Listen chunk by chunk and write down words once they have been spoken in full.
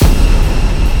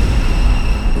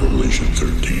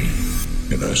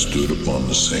And I stood upon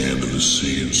the sand of the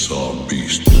sea and saw a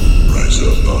beast rise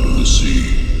up out of the sea,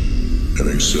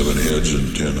 having 7 heads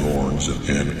and 10 horns,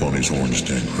 and upon his horns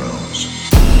 10 crowns.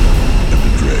 And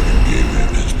the dragon gave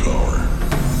him his power,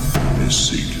 and his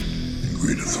seat, and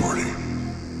great authority.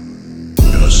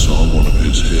 And I saw one of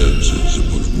his heads as it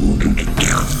was wounded to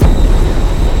death.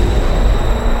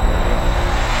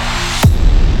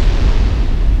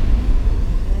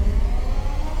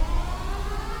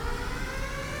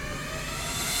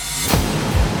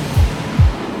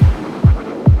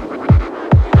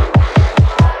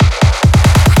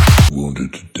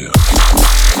 Wounded to death.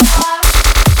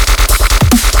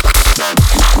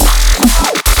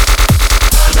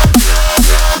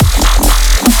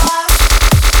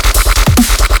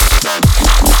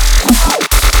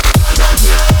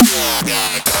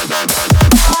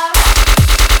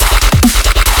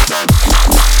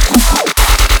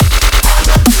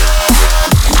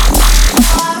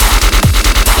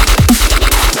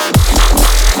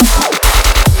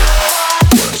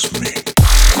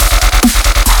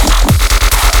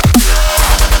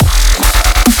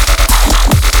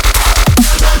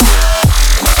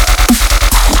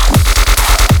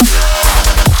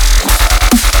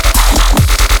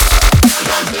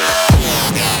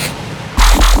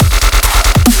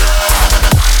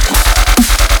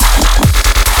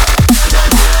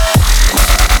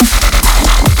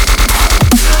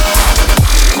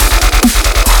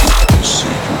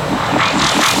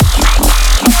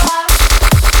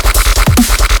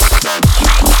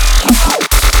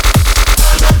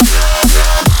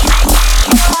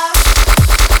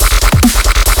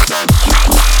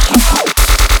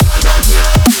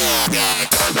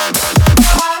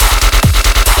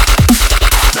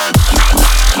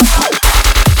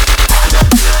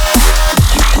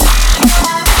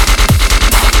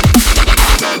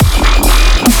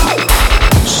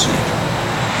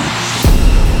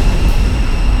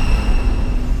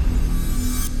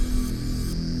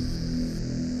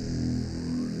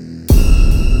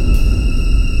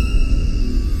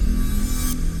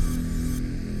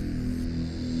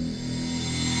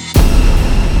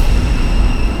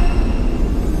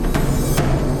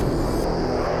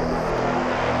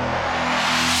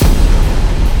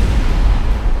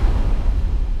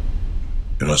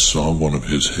 And I saw one of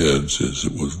his heads as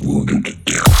it was wounded to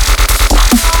death.